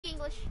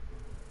English?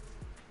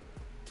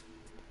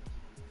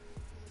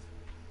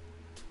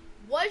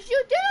 What'd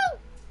you do?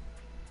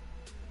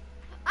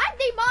 I'm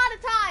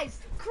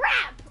demonetized!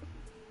 Crap!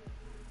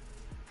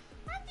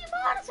 I'm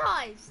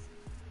demonetized!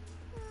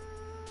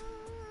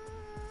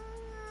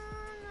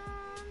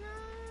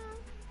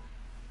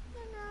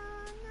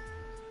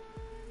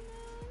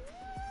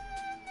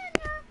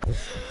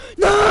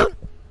 No!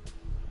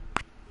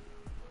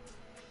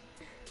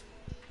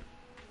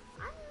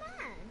 I'm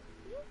mad.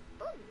 You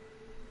bully.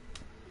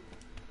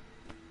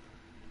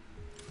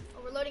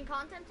 Oh, we're loading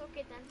content?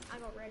 Okay then, I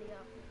got ready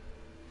up.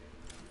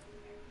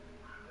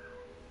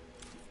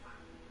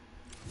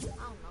 I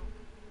don't know.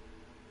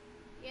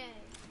 Yay.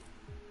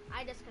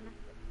 I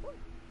disconnected. Ooh.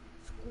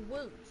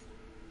 Squoots.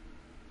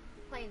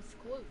 Playing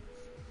squoots.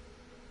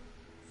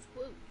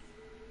 Squoots.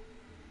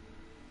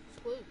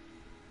 Squoots.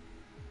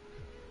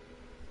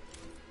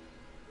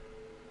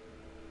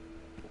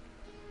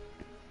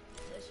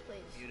 This place.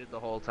 Muted the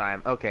whole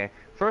time. Okay.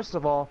 First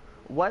of all,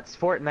 what's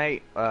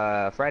Fortnite,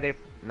 Friday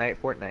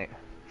night Fortnite?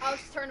 Oh,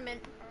 it's a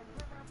tournament.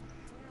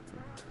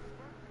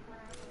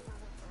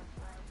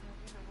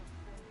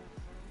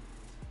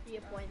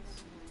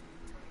 Points.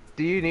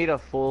 Do you need a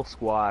full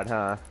squad,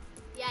 huh?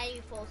 Yeah, you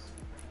need full.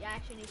 Yeah, I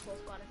actually need full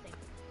squad, I think.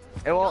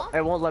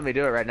 It won't let me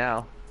do it right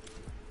now.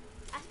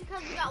 That's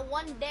because we got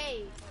 1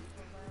 day.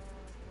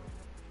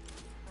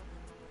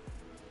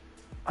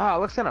 Oh, it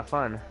looks kind of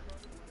fun.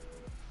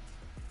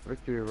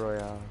 Victory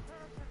Royale.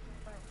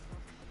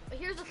 But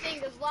here's the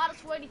thing, there's a lot of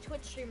sweaty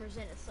Twitch streamers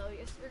in it, so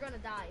you're gonna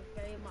die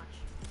very much.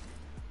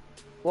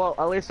 Well,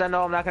 at least I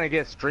know I'm not gonna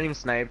get stream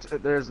sniped.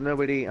 There's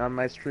nobody on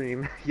my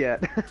stream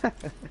yet.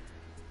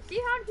 See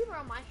how many people are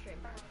on my stream?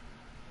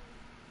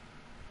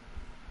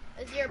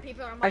 0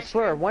 people are on my I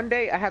swear, stream. one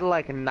day I had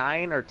like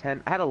 9 or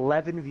 10. I had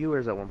 11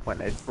 viewers at one point.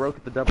 I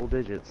broke the double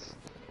digits.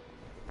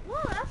 Whoa,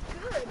 that's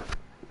good.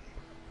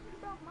 You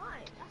broke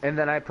mine. And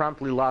then I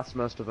promptly lost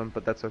most of them,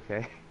 but that's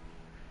okay.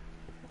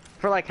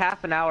 For like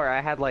half an hour, I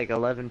had like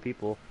 11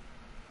 people.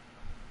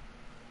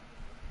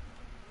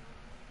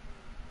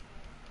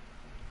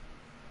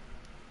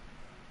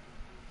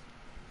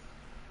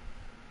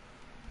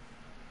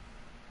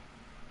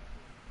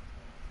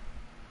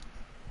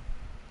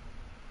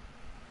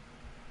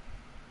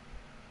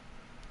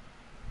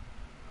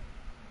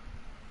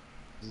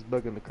 This is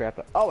bugging the crap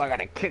out. Oh, I got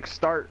a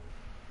kickstart.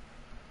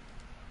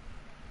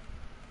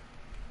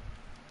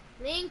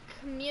 Link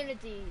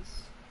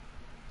communities.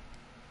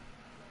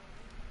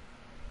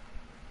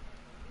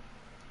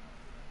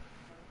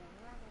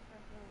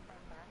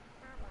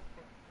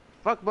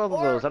 Fuck both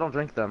of those. I don't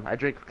drink them. I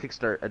drink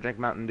Kickstart. I drink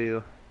Mountain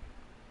Dew.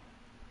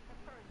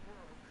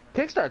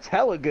 Kickstart's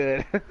hella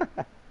good.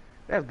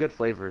 They have good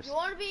flavors. You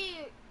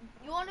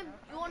wanna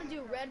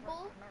do Red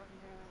Bull?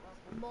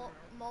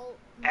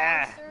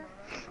 Monster?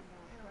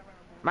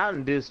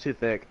 Mountain Dew's too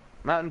thick.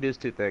 Mountain Dew's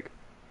too thick.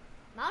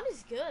 Mountain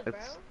is good, bro.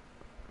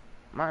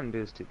 Mountain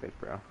Dew's too thick,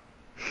 bro.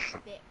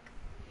 Thick.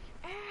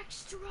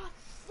 Extra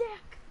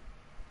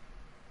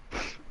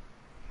thick.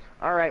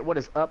 Alright, what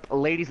is up,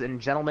 ladies and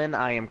gentlemen?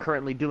 I am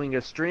currently doing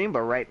a stream,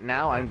 but right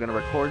now I'm gonna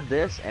record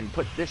this and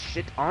put this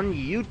shit on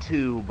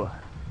YouTube.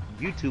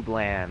 YouTube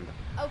land.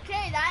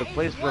 Okay, that the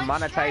place where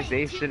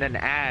monetization and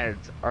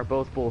ads are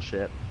both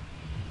bullshit.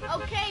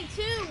 Okay,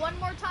 2, one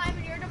more time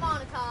and you're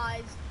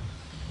demonetized.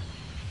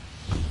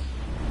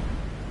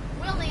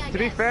 Willing, I guess. To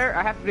be fair,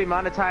 I have to be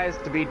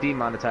monetized to be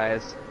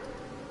demonetized.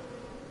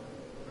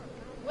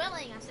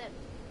 Willing, I said.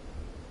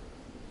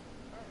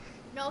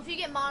 No, if you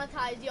get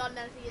monetized, you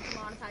automatically get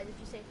demonetized if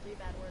you say 3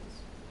 bad words.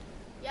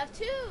 You have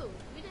 2.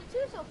 You did 2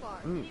 so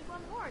far. You need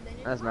 1 more, then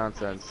you're That's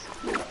nonsense.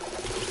 Hey,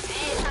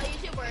 it's how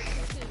YouTube works.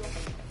 It's Google.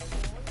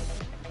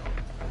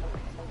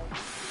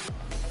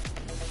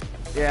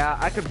 Yeah,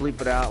 I could bleep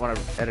it out when I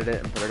edit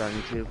it and put it on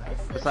YouTube.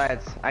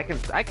 Besides, I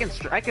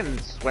can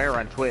swear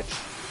on Twitch.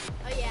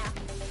 Oh yeah.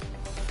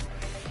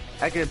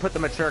 I can put the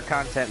mature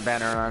content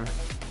banner on.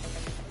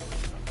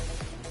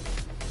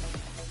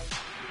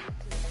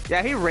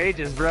 Yeah, he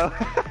rages, bro.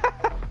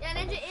 Yeah,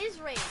 Ninja is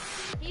rage.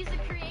 He's the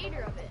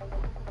creator of it.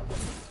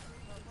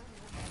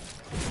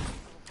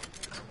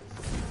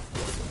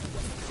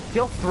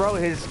 He'll throw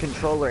his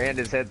controller and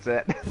his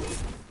headset.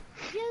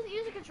 He doesn't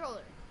use a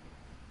controller.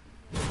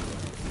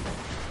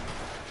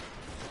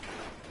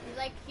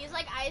 He's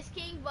like Ice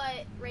King,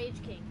 but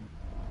Rage King.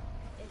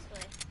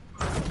 Basically.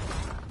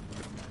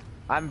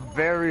 I'm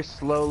very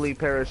slowly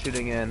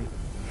parachuting in.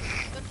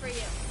 Good for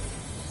you.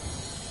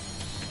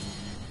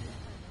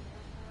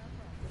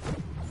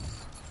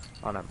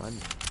 Oh, not mine.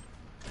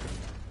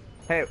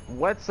 Hey,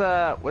 what's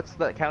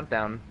the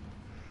countdown?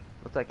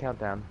 What's that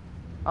countdown?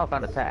 Oh, I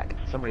found attack.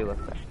 Somebody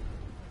left that.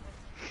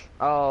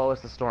 Oh,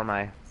 it's the Storm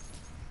Eye.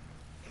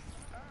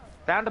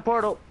 Found a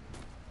portal.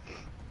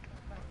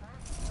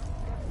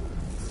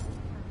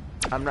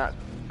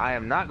 I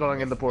am not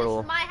going in the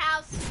portal. This is my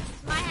house.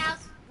 It's my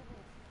house.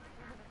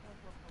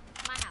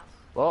 My house.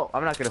 Well,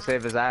 I'm not gonna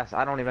save his ass.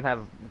 I don't even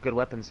have good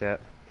weapons yet.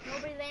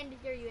 Nobody landed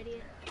here, you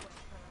idiot.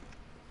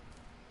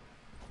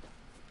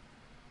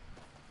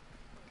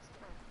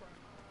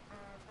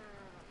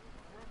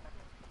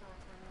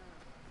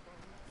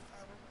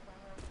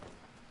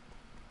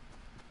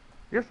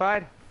 You're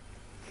fine.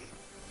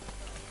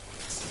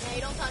 Yeah,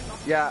 you don't talk about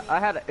Yeah, I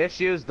had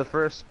issues the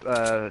first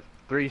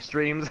 3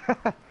 streams,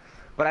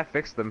 but I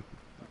fixed them.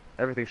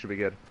 Everything should be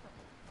good.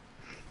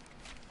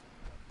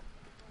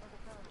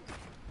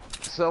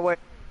 So wait,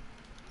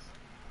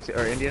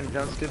 or Indian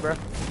Jones too, bro?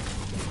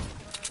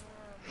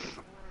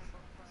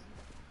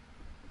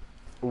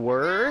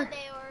 Were? Now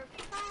they were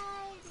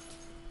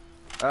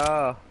fighting.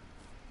 Oh.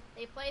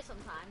 They play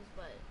sometimes,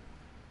 but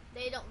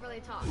they don't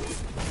really talk.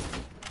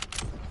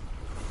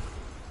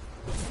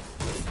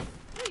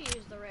 Who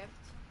used the rift?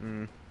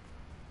 Hmm.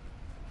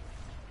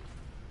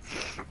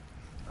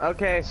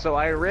 Okay, so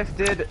I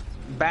rifted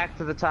back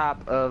to the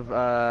top of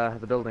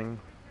the building.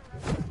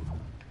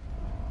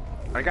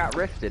 I got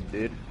rifted,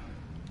 dude.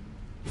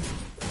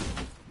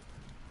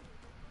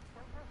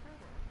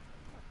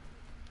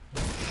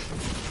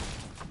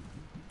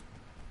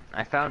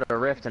 I found a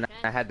rift and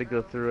I had to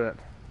go through it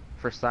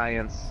for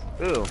science.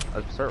 Ooh,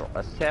 assault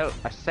rifle.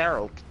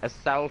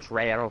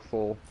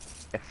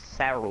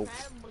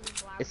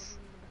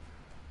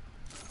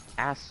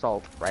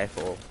 Assault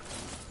rifle.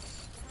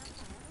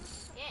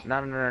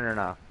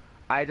 No.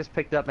 I just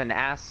picked up an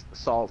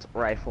assault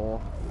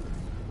rifle.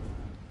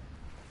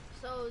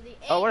 So the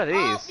Oh, what are these?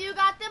 Oh, you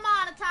got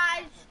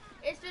demonetized.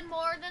 It's been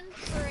more than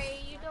 3.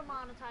 You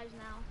demonetized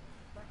now.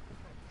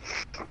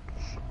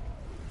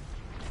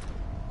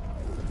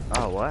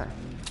 Oh, what?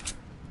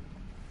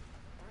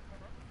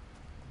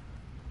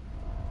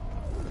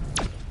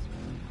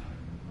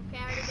 Okay,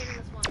 I already did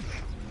this one.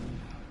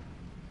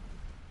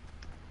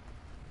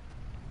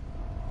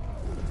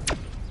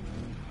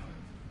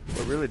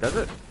 What really does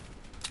it?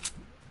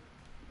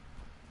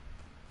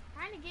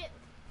 Trying to get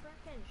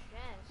frickin'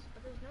 chests,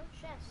 but there's no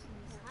chests in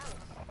this house.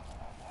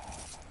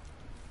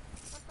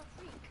 What the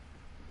freak?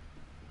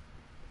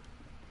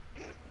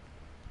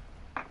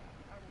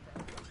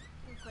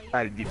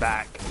 I'll be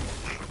back.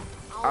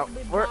 I'll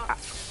be back.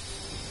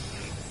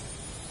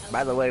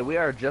 By the way, we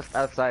are just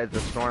outside the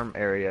storm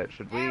area.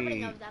 Should Everybody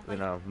we, knows that, you but-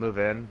 know, move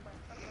in?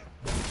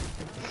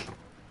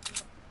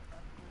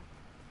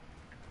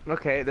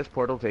 Okay, this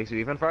portal takes you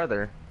even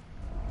farther.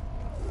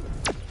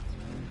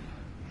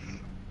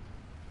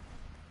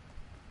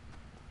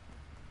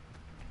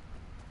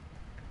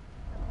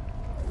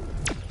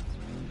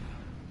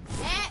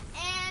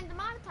 And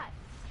demonetized.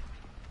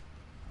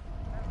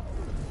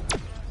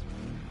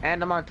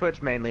 And I'm on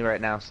Twitch mainly right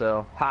now,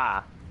 so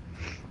ha.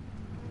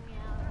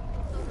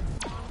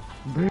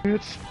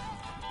 Bitch.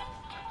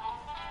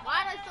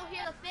 Why do I still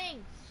hear the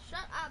things? Shut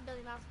up,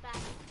 Billy Mouse back.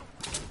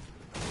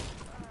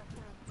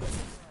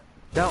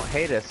 Don't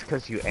hate us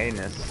cause you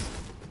anus.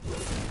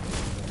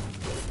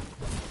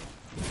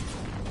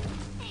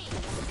 Hey.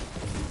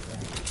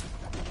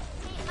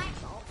 Hey, my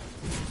fault.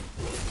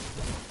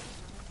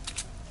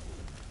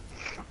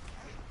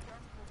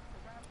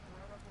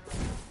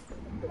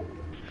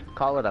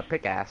 Call it a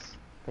pickaxe.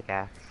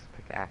 Pickaxe.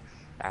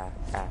 I'm on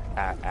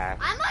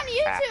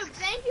YouTube.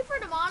 Thank you for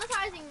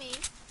demonetizing me.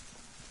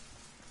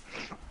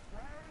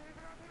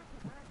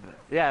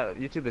 Yeah,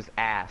 YouTube is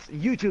ass.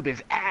 YouTube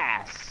is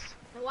ass.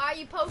 Then why are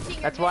you posting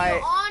your That's video why-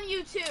 on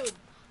YouTube?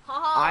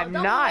 Haha. I'm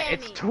don't not. ban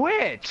It's me.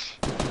 Twitch.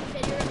 You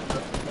said you were gonna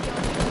post a video on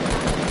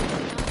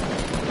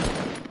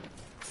YouTube.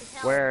 Just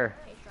tell Where?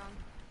 me. Okay, strong.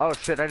 Oh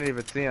shit! I didn't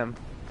even see him.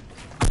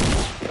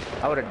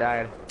 I would have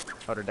died.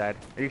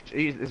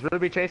 Is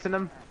Ruby chasing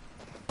him?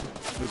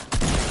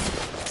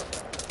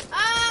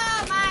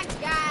 Oh my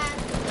god.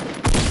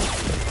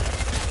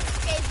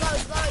 Okay, he's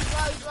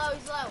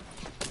low.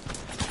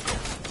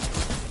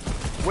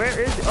 Where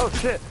is? Oh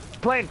shit!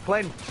 Plane.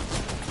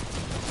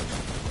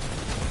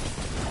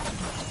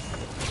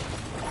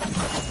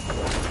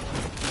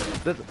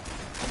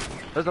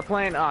 There's a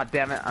plane. Oh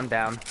damn it! I'm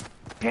down.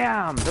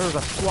 Damn! There was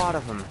a squad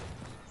of them.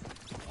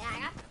 Yeah,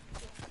 I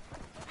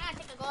gotta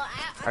take a go.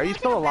 Are you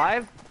still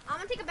alive? I'm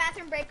gonna take a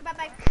bathroom break. Bye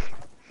bye.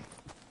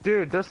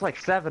 Dude, there's like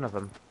 7 of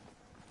them.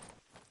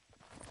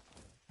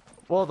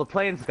 Well, the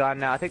plane's gone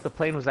now. I think the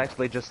plane was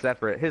actually just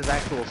separate. His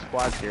actual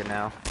squad's here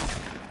now.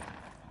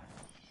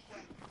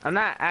 I'm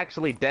not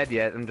actually dead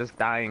yet. I'm just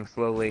dying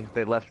slowly.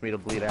 They left me to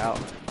bleed out.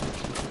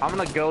 I'm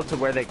gonna go to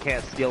where they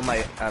can't steal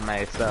my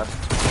my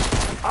stuff.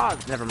 Oh,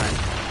 never mind.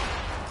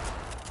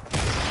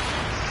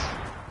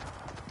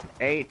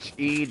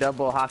 HE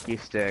double hockey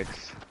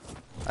sticks.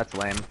 That's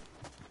lame.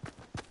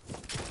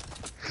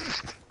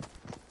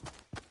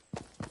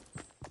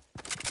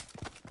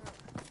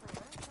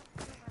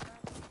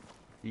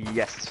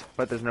 Yes,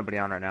 but there's nobody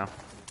on right now.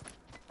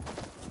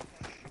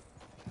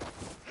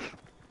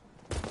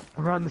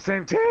 We're on the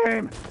same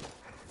team!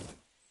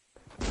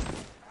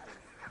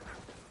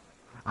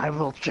 I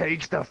will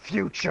change the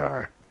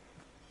future!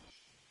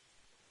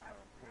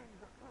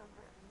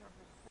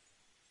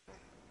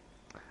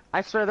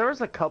 I swear, there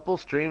was a couple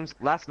streams,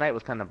 last night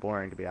was kind of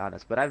boring to be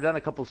honest, but I've done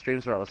a couple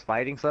streams where I was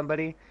fighting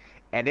somebody,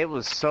 and it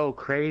was so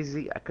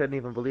crazy, I couldn't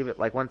even believe it.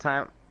 Like one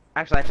time,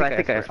 actually I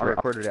think I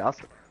recorded it.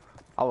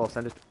 I'll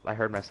send it. I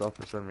heard myself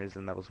for some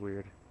reason. That was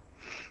weird.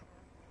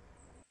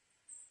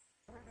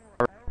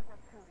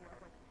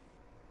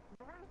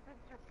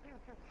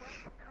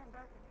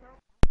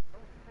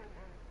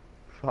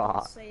 Don't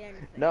Fuck. say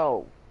anything.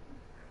 No.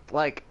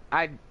 Like,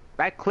 I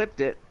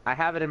clipped it. I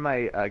have it in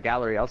my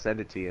gallery. I'll send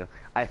it to you.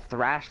 I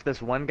thrashed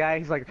this one guy.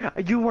 He's like,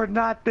 "You were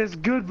not this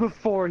good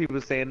before." He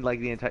was saying like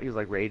he was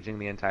like raging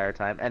the entire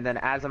time. And then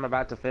as I'm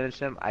about to finish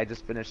him, I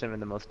just finish him in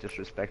the most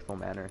disrespectful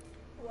manner.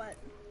 What?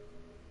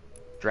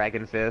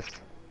 Dragon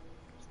fist.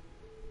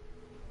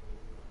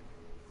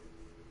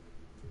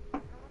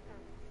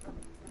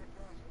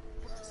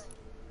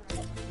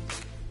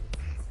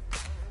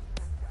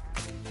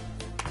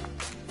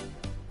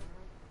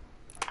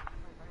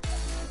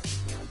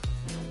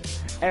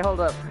 Hey,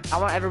 hold up. I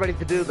want everybody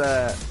to do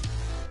the...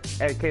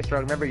 Hey,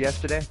 K-Strong, remember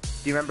yesterday?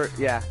 Do you remember?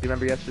 Yeah, do you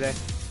remember yesterday?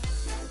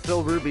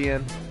 Phil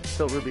Rubian.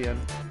 Phil Rubian.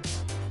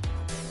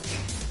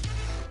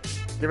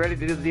 Get ready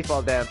to do the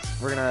default dance.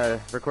 We're gonna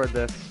record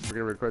this. We're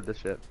gonna record this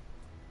shit.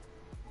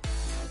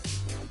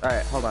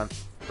 Alright, hold on.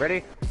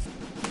 Ready?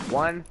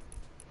 1,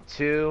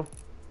 2,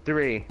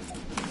 3.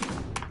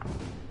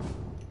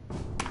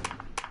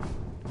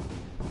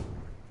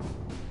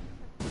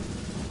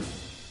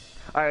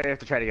 Alright, I have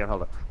to try it again.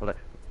 Hold on. Hold on.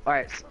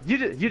 Alright, you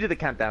do the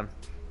countdown.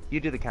 You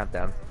do the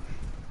countdown.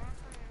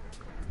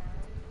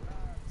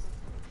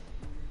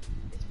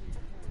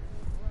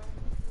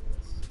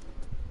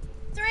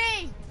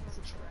 Three,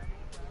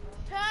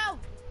 2,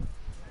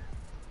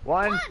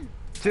 1,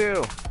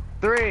 2,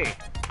 3.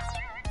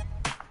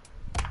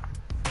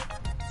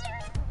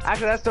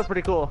 Actually, that's still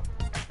pretty cool.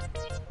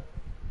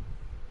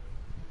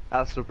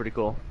 That's still pretty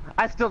cool.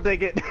 I still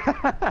dig it.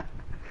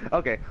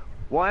 Okay,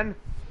 1,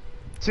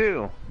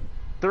 2,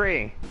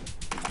 3.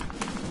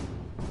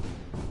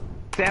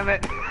 Damn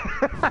it!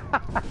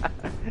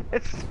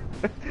 It's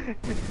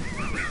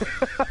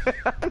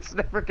it's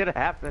never gonna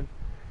happen.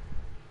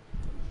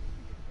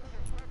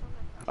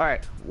 All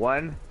right,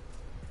 1,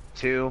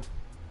 2,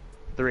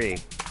 3. As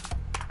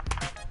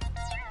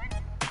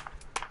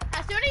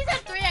soon as he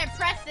said 3, I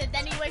pressed it.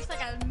 Then he waits like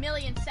a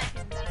million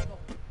seconds. Then I go.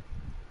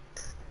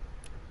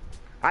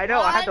 I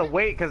know. I had to 1,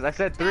 wait because I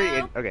said 3.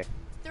 2, Okay.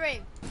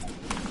 3.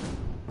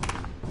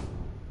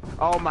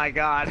 Oh my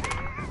god.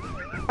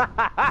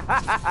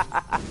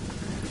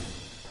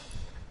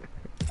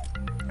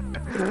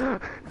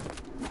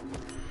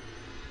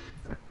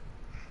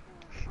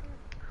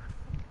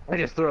 I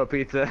just threw a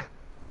pizza.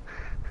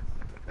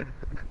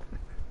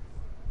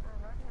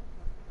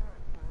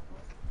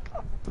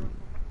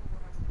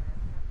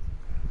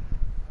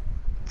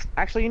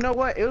 Actually, you know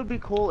what? It would be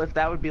cool if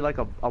that would be like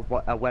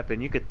a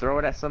weapon. You could throw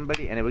it at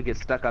somebody and it would get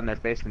stuck on their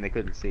face and they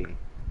couldn't see.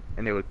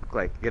 And they would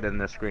like get in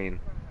the screen.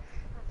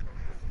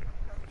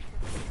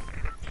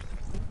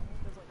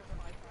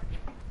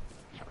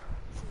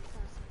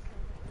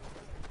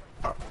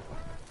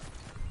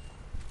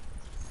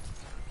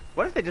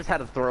 What if they just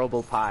had a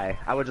throwable pie?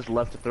 I would just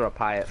love to throw a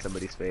pie at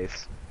somebody's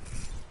face.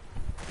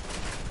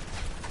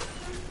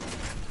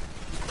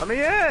 Let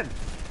me in!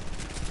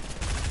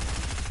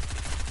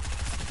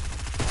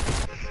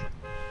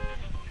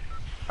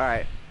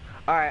 Alright.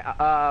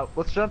 Alright,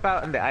 let's jump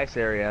out in the ice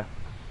area.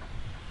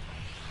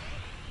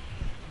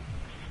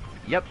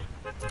 Yep.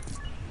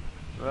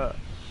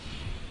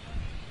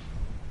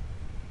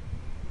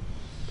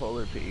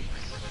 Polar Peaks.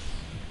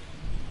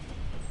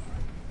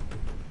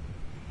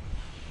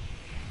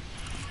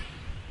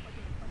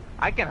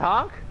 I can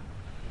honk?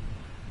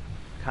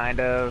 Kind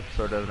of,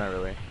 sort of, not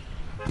really.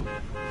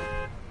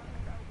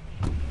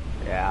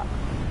 Yeah.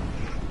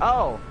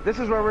 Oh, this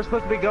is where we're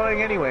supposed to be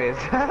going anyways.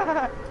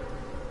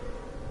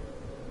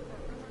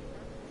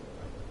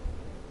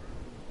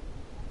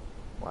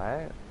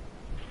 What?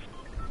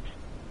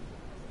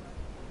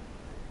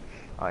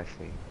 Oh, I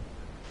see.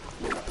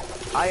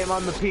 I am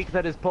on the peak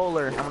that is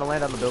polar. I'm gonna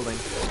land on the building.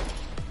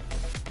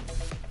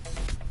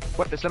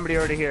 What, there's somebody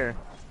already here?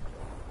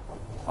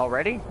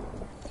 Already?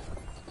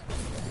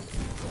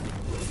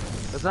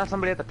 There's not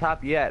somebody at the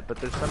top yet, but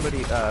there's somebody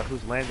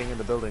who's landing in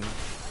the building.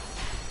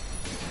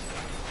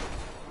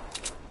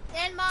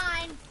 In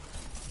mine.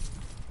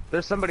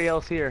 There's somebody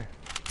else here.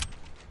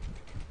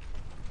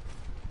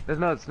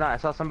 No, it's not. I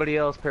saw somebody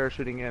else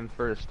parachuting in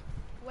first.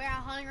 Where?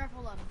 Hunting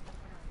rifle up.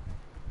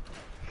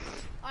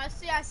 Oh, I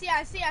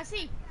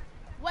see.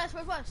 West,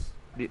 west.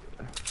 Do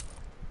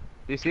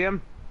you see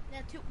him?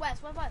 Yeah,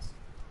 west.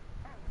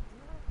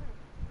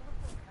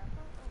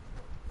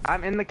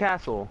 I'm in the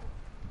castle.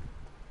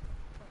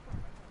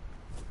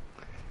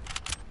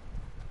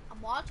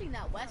 I'm watching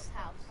that west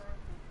house.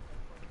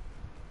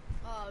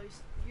 Oh,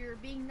 you're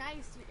being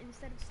nice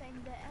instead of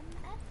saying the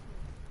MF.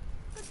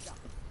 Good job.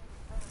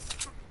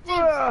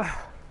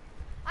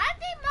 I'm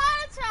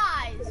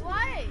demonetized.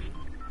 Why?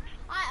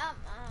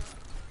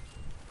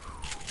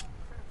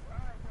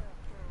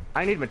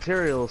 I need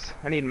materials.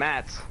 I need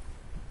mats.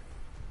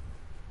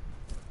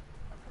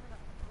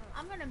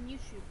 I'm gonna mute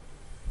you.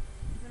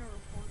 I'm gonna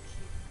report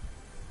you.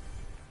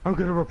 I'm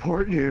gonna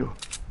report you.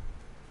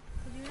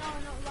 'Cause you know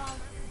I'm not allowed.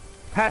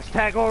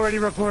 Hashtag already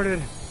reported.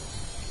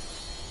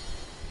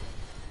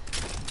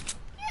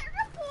 Get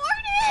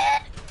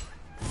reported!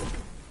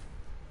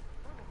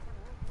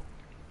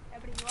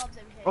 Everybody loves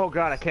hit. Oh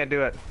god, I can't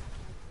do it.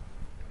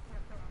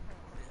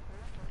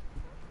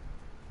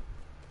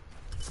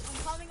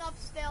 I'm coming up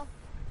still.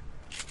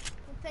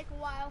 It'll take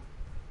a while.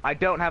 I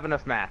don't have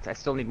enough mats. I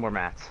still need more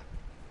mats.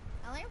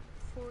 I only have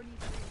 43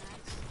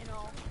 mats in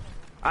all.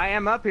 I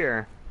am up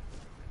here.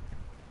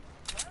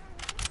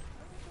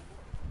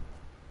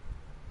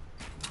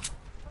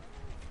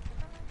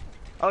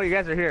 Oh, you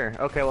guys are here.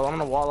 Okay, well, I'm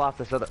gonna wall off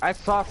this other. I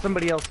saw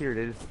somebody else here,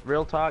 dude.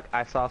 Real talk,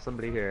 I saw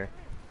somebody here.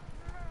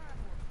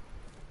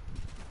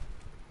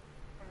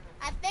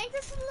 I think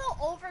this is a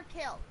little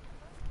overkill.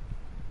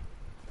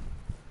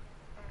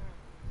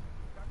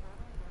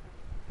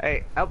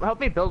 Hey, help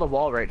me build a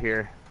wall right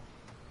here.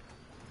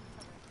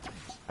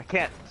 I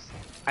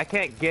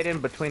can't get in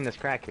between this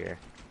crack here.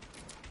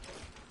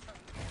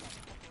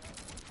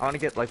 I want to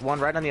get like one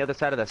right on the other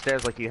side of the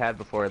stairs like you had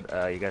before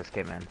you guys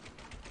came in.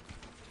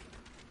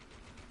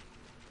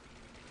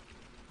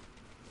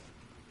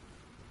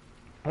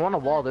 I want to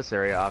wall this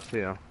area off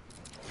too.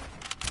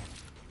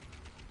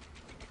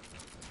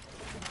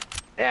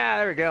 Yeah,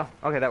 there we go.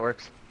 Okay, that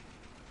works.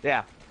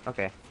 Yeah,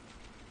 okay.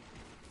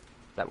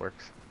 That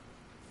works.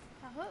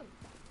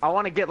 I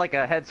want to get like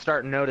a head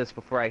start notice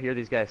before I hear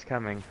these guys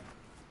coming.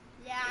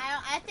 Yeah,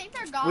 I think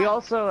they're gone. We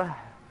also...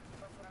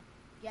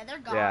 Yeah, they're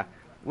gone. Yeah,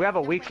 we have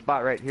a weak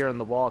spot right here on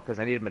the wall because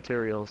I need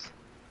materials.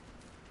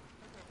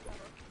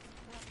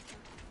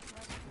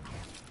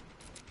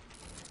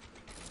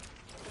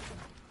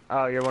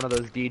 Oh, you're one of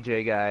those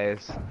DJ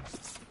guys.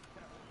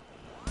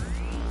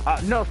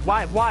 No,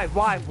 why?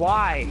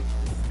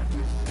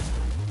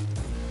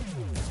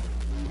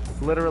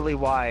 Literally,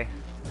 why?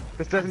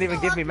 This doesn't even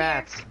give me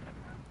mats.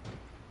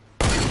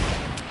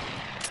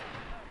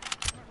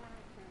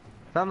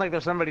 Sounds like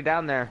there's somebody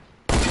down there.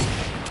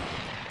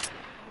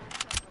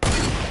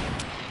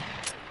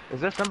 Is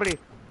there somebody?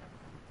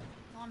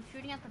 No, I'm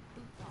shooting at the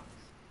boot box.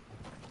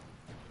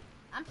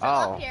 I'm still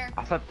up here.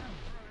 I thought.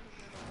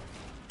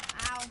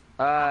 Ow.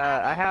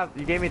 I have.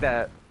 You gave me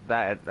that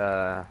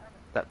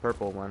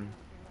purple one.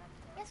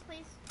 Yes,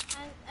 please.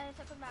 I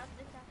talk about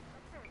this.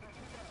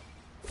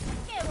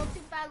 Okay, well,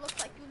 too bad. Looks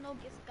like you know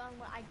this gun.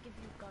 Well, I give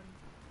you gun.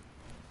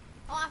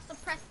 Oh, a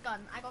suppressed gun.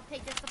 I go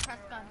take this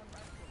suppressed gun.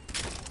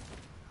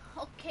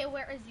 Okay,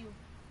 where is you?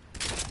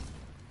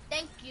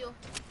 Thank you.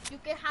 You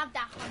can have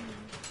that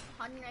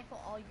honey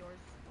rifle, all yours.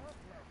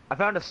 I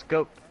found a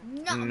scope.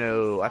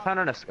 No, I found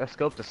a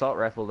scoped assault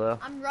rifle though,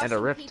 and a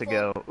rift to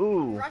go.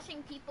 Ooh. I'm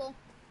rushing people.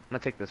 I'm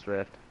gonna take this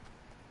rift.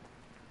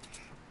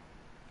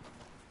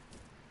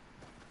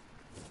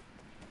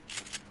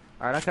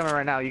 All right, I'm coming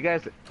right now. You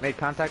guys made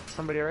contact with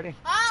somebody already?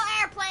 Oh,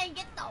 airplane,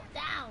 get those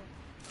down.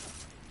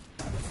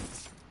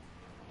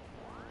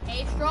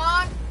 Hey,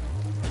 strong.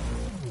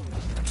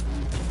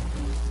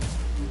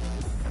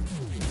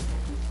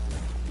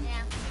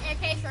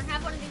 Okay, sure,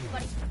 have one of these,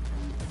 buddy.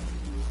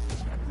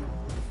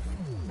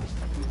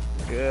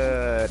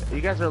 Good.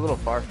 You guys are a little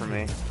far from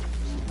me.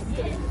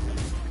 Yeah.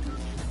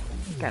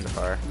 Kind of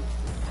far.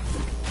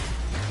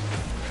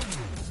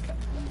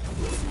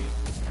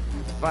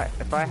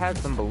 If I had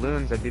some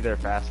balloons, I'd be there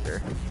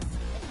faster.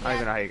 I don't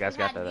even know how you guys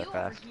got there that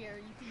fast. Here,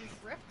 you can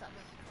just rift them.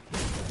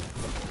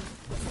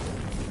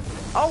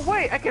 Oh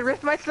wait, I can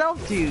rift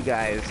myself to you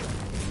guys.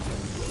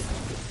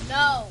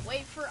 No,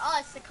 wait for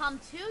us to come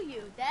to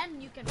you, then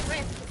you can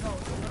rift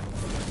those.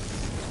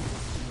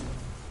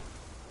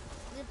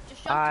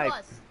 Just jump to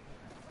us.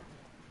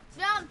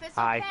 Jump, it's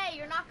okay,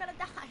 you're not gonna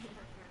die.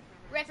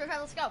 Rift,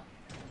 let's go.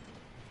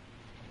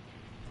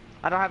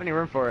 I don't have any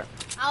room for it.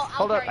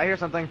 Hold up, I hear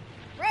something.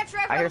 Rift,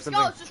 let's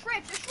go, just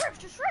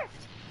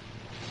rift.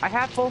 I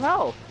have full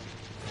health.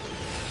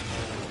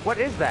 What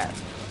is that?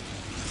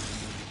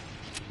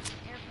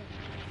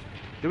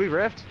 Do we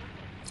rift?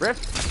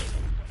 Rift?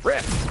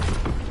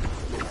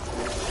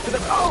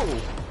 Oh!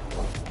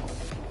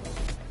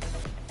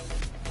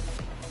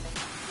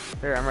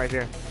 Here, I'm right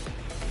here.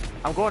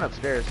 I'm going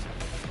upstairs.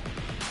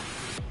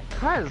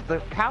 Cause the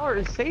power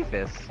is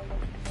safest.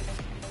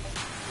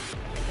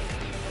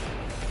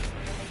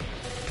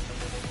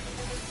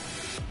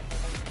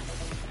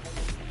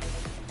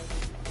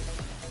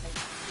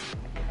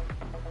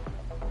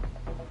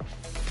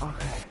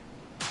 Okay.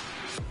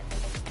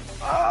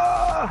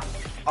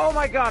 Oh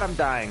my god, I'm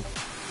dying.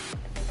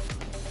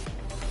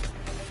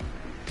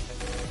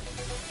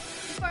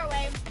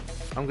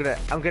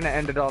 I'm gonna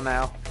end it all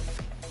now.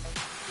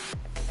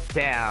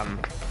 Damn.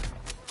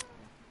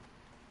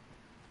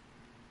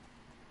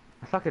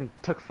 I fucking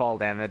took fall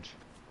damage.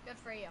 Good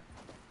for you.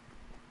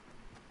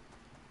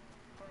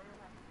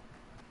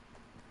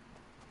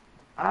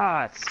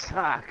 Ah, it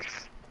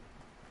sucks.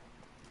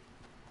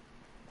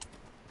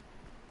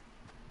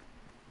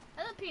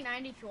 I have a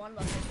P90 if you want,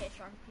 but okay,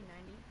 sure,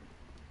 P90.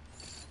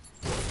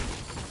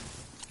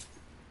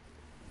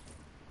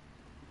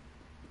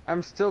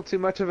 I'm still too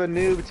much of a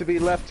noob to be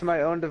left to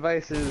my own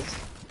devices.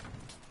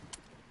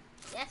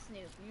 Yes,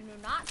 noob. You know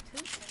not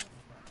to.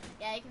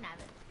 Yeah, you can have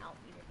it. I'll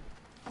eat it.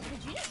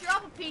 Did you just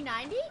drop a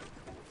P90?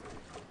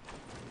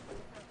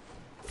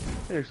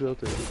 There's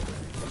Wilton.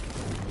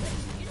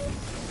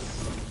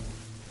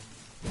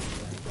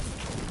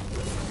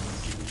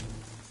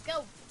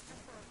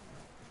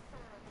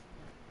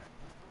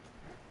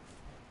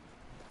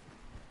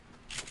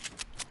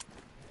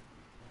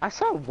 I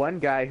saw one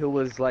guy who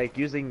was like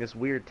using this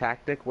weird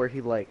tactic where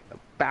he like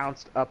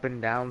bounced up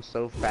and down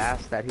so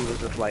fast that he was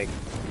just like,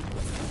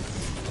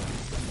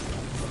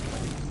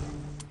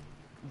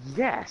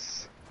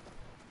 yes.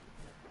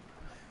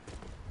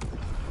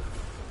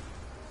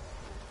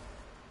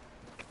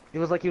 It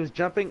was like he was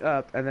jumping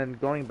up and then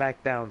going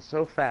back down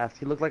so fast.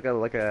 He looked like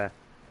a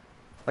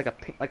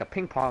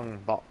ping pong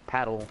ball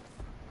paddle,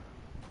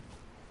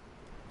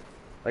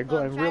 like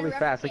going really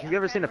fast. Like, have you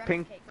ever seen a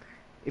ping?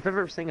 If you've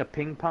ever seen a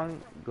ping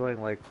pong going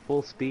like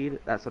full speed,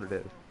 that's what it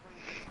is.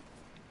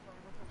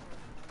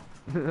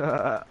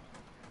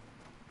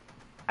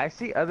 I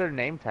see other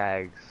name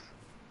tags.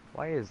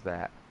 Why is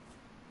that?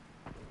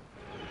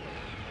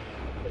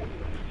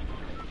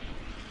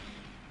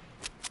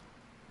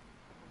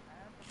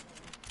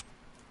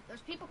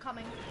 There's people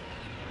coming.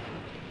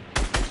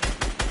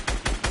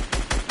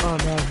 Oh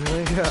no,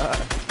 really?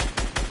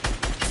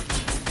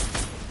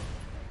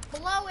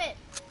 Below it.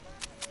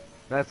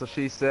 That's what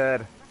she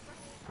said.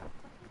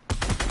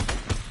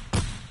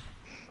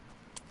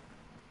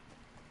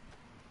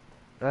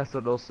 That's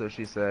what also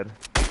she said.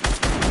 Oh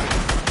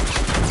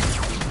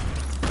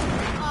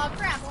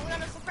crap, I'm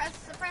gonna suppress.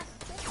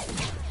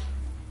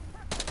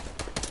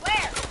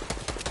 Where?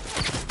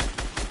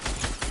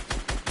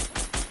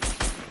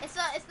 It's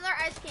another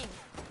Ice King.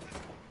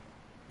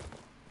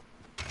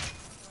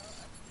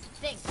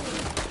 Thanks.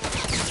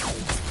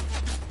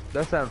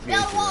 That sounds good.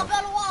 Build a wall,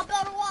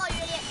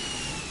 you idiot.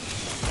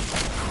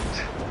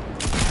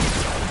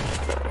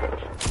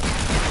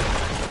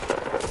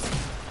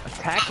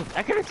 Attack?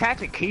 I can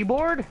attack a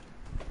keyboard?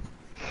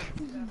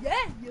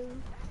 Yeah.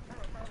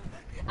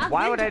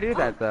 Why would I do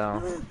that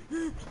though?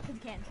 You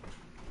can.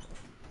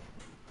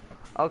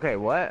 Okay,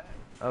 what?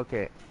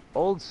 Okay,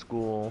 old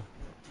school.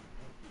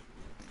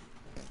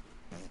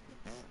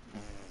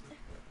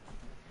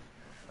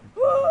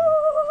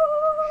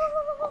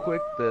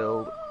 Quick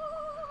build.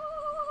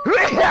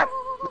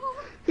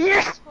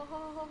 Yes!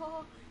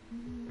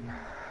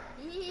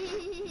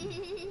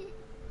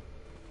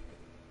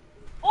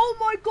 Oh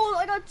my god,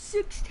 I got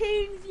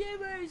 16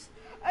 viewers!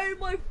 Oh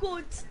my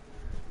god!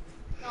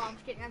 No, I'm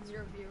just kidding, I have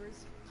 0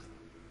 viewers.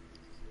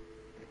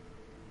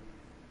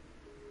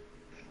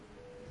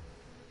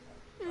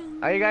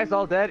 Are you guys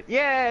all dead?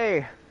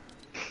 Yay!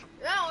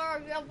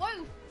 Yeah, what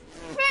do you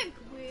think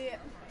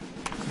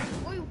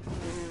What do you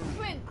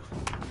think?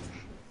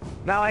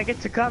 Now I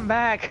get to come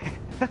back.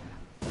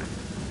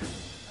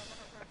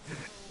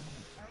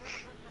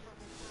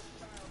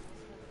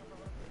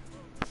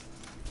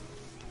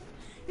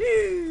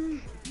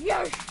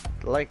 Yes!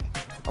 Like,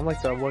 I'm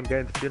like that one guy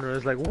at the funeral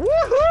is like,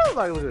 woohoo!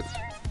 Like, look at this.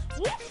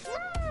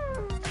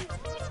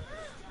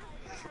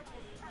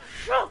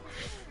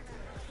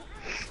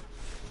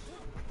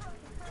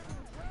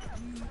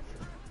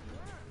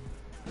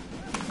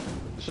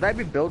 Should I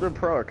be Builder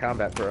Pro or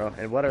Combat Pro?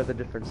 And what are the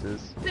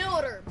differences?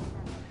 Builder!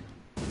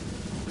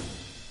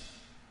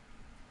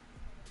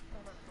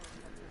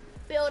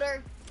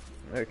 Builder.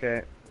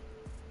 Okay.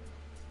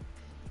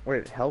 Wait,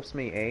 it helps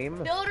me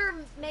aim? Builder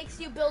makes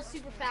you build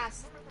super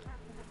fast.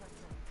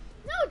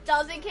 No, it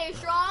doesn't,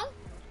 K-Strong.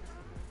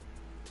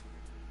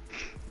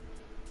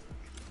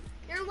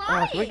 You're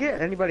lying. Can we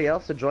get anybody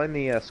else to join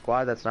the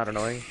squad that's not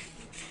annoying?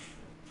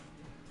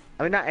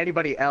 I mean, not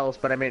anybody else,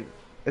 but I mean,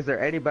 is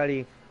there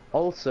anybody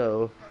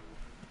also?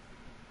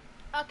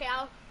 Okay,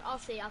 I'll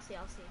see.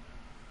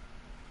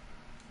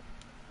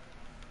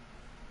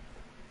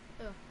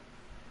 Oh.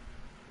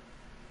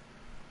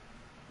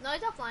 No,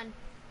 he's offline.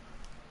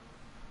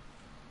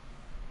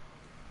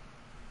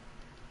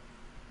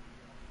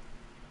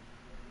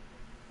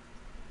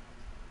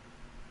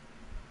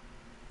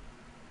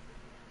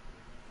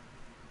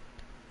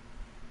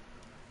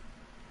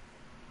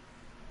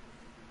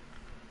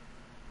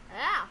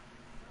 Yeah.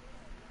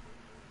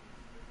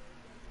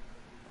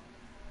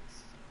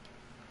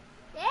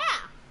 Yeah.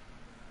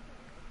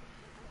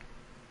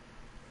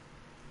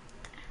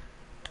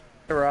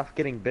 We're off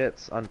getting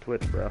bits on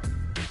Twitch, bro.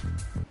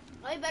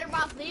 Well, you better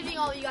off leaving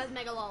all you guys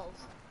mega lols.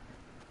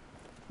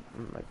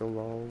 Mega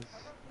lols.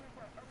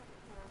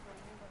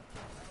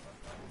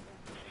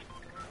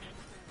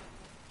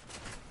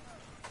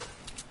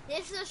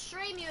 This is a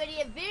stream, you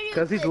idiot. Video.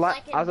 Because he's clips,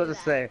 I was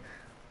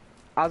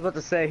about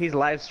to say he's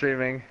live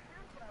streaming.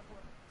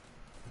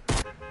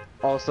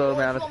 Also,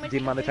 man, want me to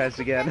take a demonetized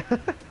video again.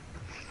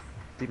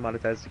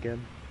 Demonetized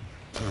again.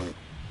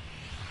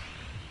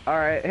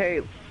 Alright,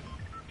 hey,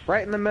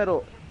 right in the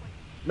middle,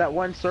 that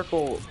one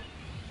circle.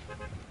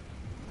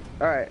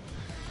 Alright.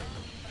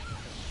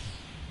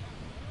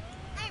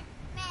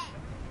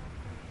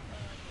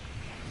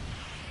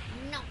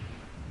 No.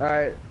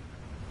 Alright.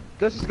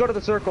 Let's just go to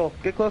the circle.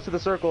 Get close to the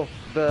circle.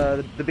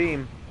 The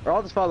beam. Or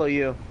I'll just follow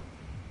you.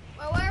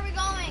 Well, where are we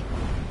going?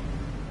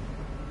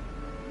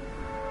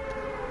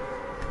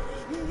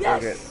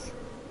 Yes!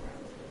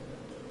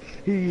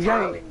 Okay.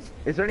 Yay!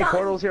 Is there any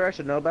portals here I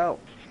should know about?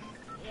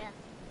 Yeah.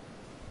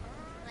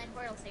 Nine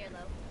portals here,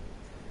 though.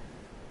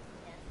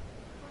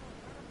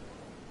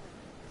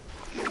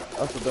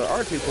 Also, there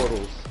are 2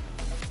 portals.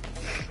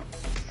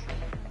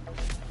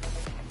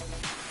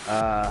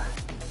 Uh,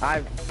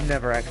 I've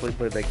never actually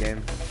played that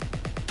game.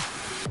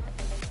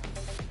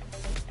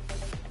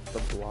 The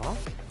block?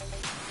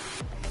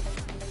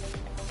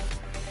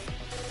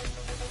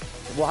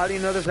 Well, how do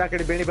you know there's not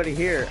going to be anybody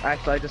here?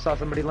 Actually, I just saw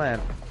somebody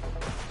land.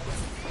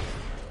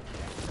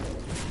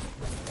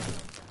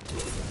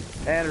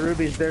 And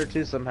Ruby's there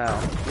too somehow.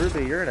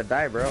 Ruby, you're gonna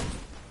die, bro.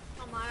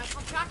 Oh my,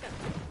 I'm tracking.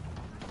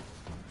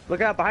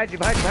 Look out, behind you,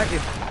 behind you, behind you.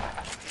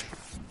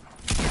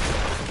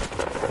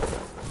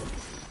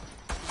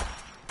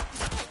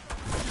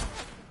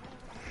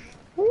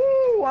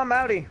 Woo, I'm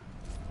outie.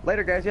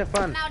 Later, guys, you have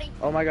fun. I'm outie.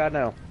 Oh my god,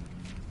 no.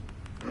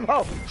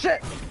 Oh,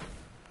 shit!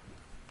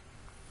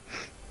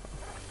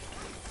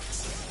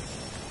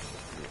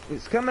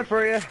 He's coming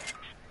for you.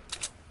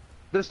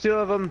 There's two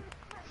of them.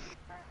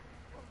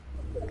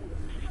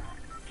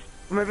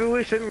 Maybe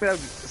we shouldn't have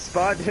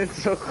spawned in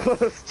so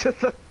close to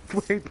the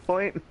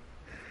waypoint.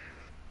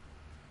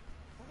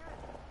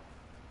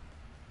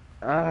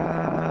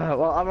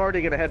 Well, I'm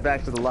already gonna head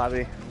back to the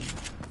lobby.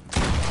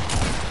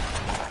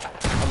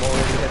 I'm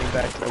already heading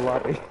back to the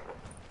lobby.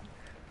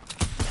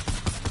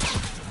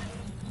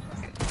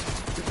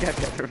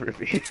 Goddamn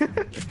Ruby.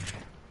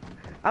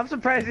 I'm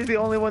surprised he's the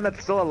only one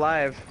that's still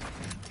alive.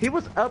 He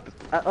was up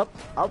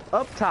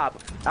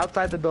top,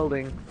 outside the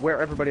building, where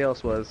everybody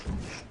else was.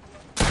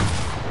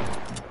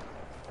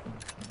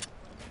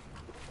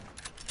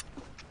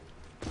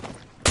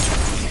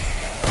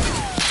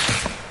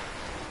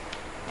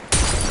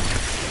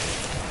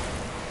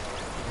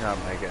 Oh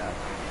my god.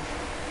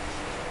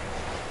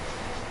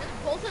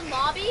 Is Bolton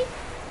lobby?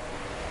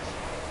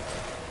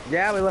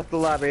 Yeah, we left the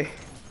lobby.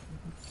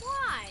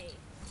 Why?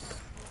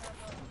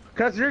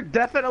 Cause you're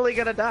definitely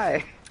gonna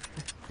die.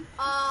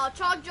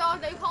 Chog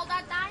jog, do you call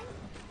that dying?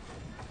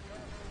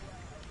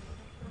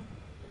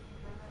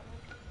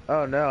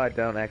 Oh no, I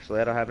don't actually.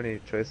 I don't have any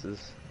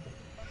choices.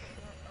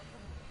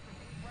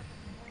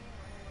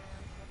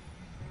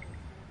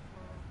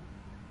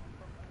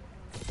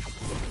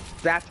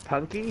 That's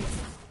Punky?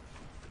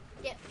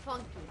 Get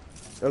funky.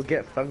 Oh,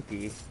 get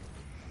funky.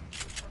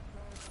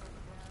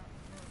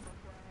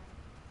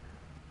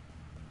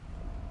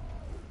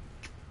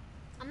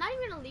 I'm not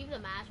even gonna leave the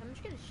match. I'm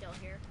just gonna chill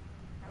here.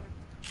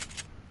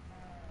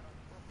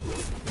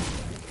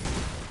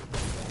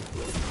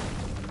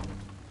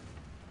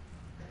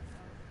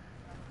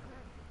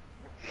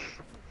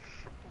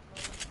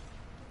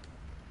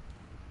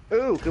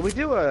 Ooh, can we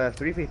do a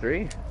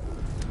 3v3?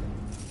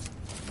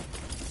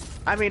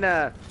 I mean,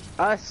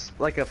 us,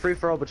 like a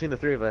free-for-all between the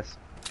three of us.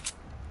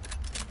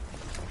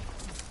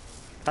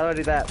 How do I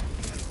do that?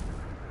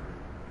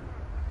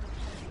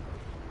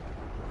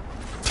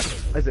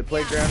 Is it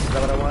playground? Is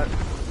that what I want?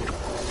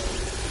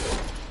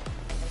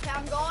 Okay,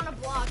 I'm going to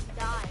block to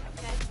die,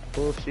 okay?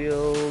 Full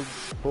shields,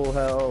 full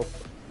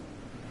health.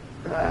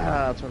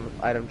 I'll turn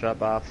the item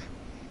drop off.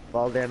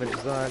 Fall damage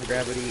is on,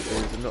 gravity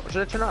is no.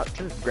 Should I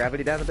turn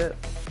gravity down a bit?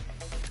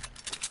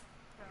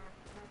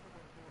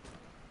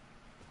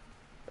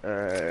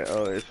 Alright,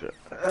 oh, it's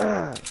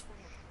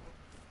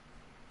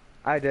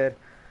I did.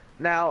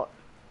 Now,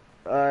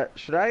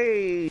 should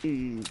I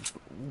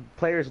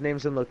players'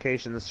 names and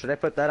locations? Should I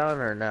put that on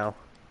or no?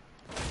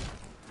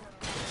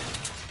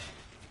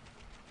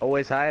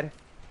 Always hide.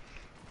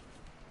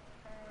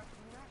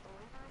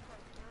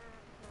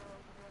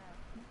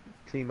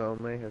 Team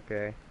only.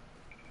 Okay.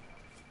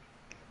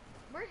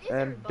 Where is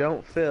And everybody?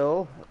 don't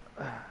fill.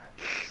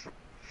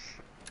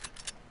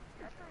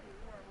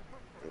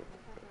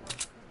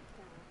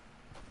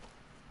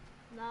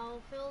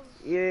 No, Phil's...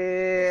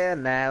 Yeah,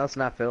 nah, let's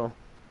not fill.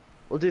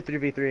 We'll do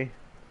 3v3.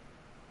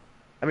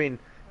 I mean,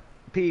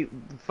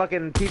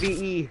 fucking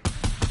PvE.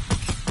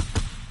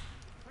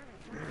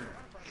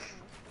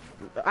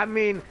 I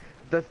mean,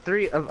 the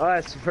three of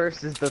us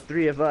versus the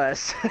three of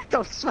us. That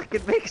don't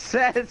fucking make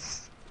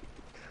sense.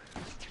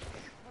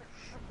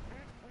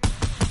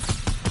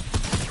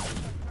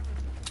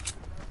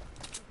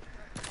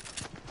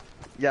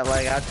 Yeah,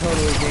 like, I'm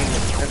totally getting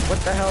it. And what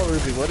the hell,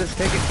 Ruby? What is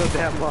taking so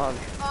damn long?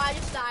 Oh, I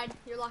just died.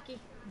 You're lucky.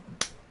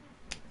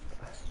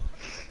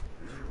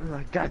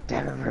 God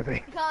damn it,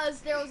 Ruby.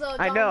 Because there was a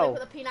I John know.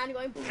 Wick with a P90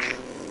 going...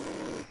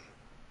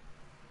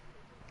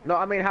 No,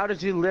 I mean, how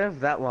did you live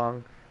that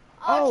long?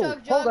 Oh, Oh,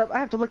 Chug hold Jug. up. I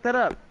have to look that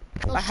up.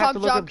 Oh, I have to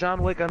Chug look Jug. up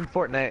John Wick on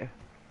Fortnite.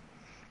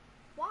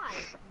 Why?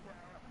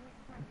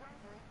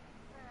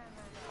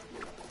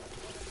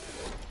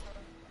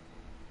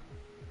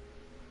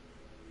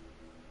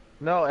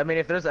 No, I mean,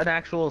 if there's an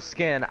actual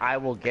skin, I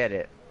will get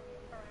it.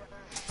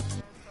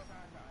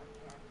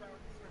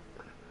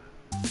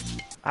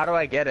 How do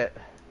I get it?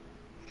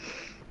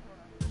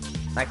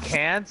 I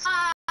can't?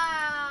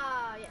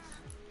 Yes.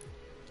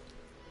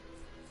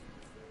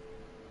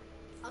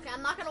 Okay,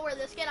 I'm not gonna wear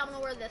this skin, I'm gonna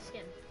wear this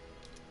skin.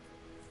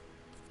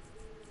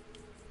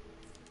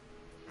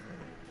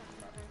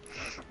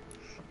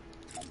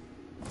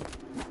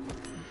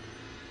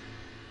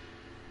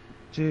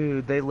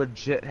 Dude, they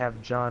legit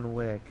have John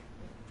Wick.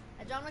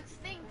 A John Wick's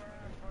thing.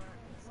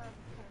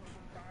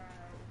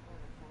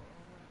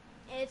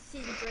 It's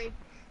season 3.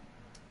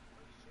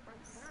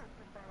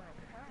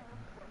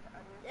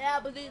 Yeah,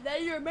 but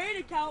then your main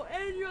account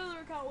and your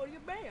other account will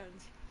get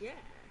banned. Yeah.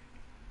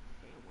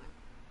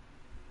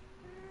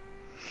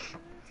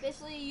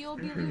 Basically, you'll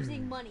be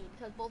losing money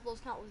because both those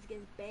accounts will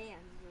get banned.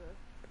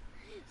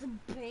 Some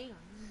bans.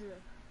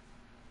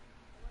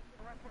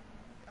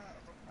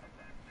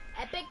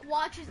 Epic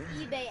watches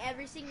eBay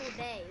every single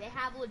day. They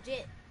have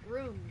legit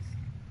rooms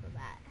for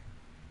that.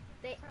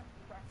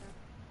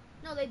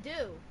 No, they do.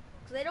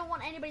 Because they don't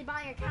want anybody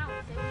buying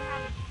accounts. They don't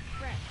have a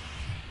threat.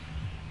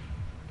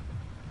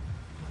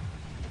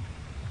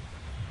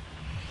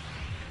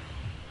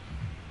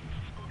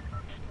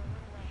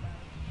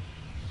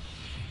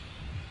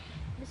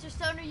 Mr.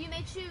 Stoner, you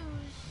may choose.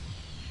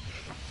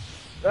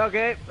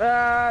 Okay,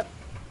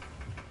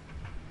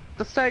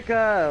 let's take,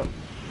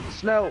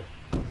 Snow.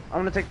 I'm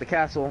gonna take the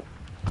castle.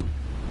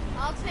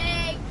 I'll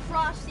take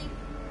Frosty.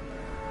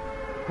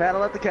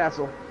 Battle at the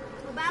castle.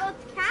 We'll battle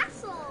at the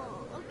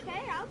castle.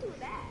 Okay, I'll do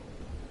that.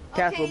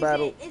 Castle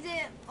battle. Is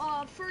it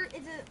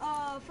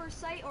first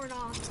sight or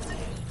not?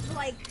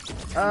 Like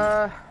What?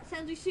 as soon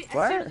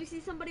as we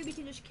see somebody, we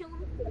can just kill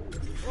them,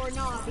 or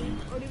not?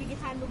 Or do we get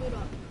time to loot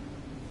up?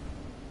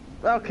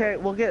 Okay,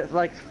 we'll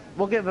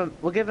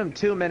give him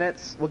 2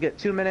 minutes. We'll get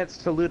 2 minutes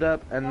to loot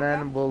up, and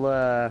then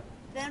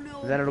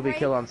then it'll be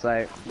kill on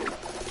sight.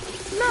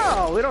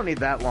 No, we don't need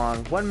that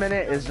long. 1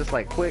 minute is just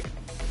like quick.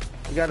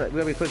 We gotta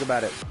be quick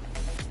about it.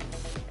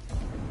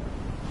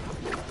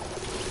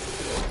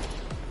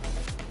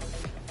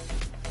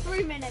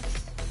 Three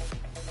minutes.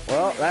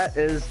 Well, that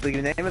is the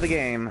name of the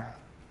game.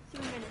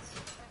 2 minutes.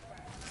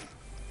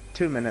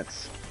 2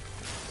 minutes.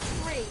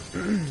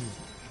 3.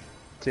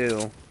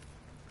 2.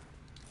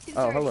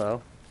 Oh,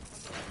 hello.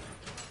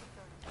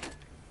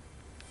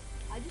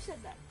 I just said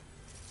that.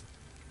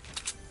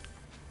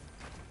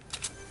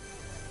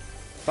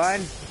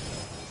 Fine.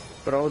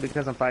 But only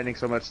because I'm finding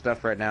so much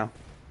stuff right now.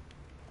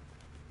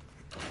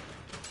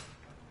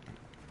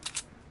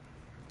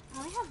 I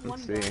only have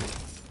one Let's see. gun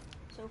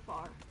so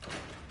far.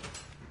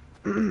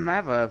 I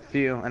have a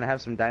few, and I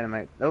have some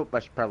dynamite. Oh,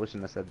 probably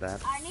shouldn't have said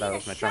that. I need That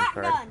was a my trump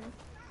card. shotgun.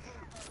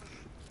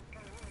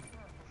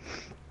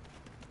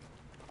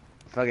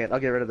 Fuck it, I'll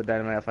get rid of the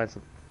dynamite. I'll find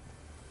some.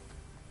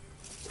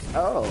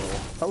 Oh,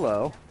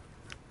 hello.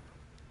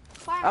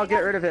 Fine, I'll get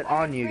rid of it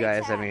fire on you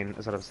great guys. I tag. mean,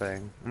 that's what I'm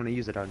saying. I'm gonna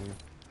use it on you.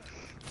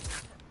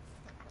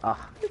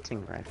 Ah,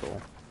 hunting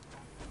rifle.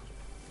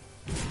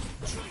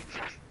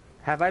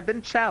 Have I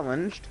been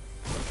challenged?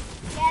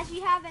 Yes,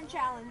 you have been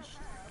challenged.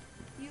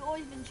 You've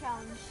always been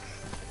challenged.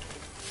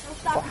 No,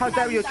 stop. Well, how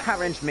dare you Stop.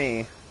 challenge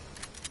me?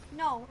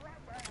 No.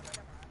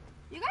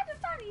 You guys are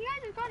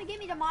trying to get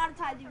me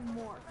demonetized even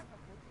more.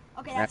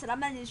 Okay, that's it.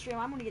 I'm ending the stream.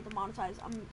 I'm gonna get demonetized.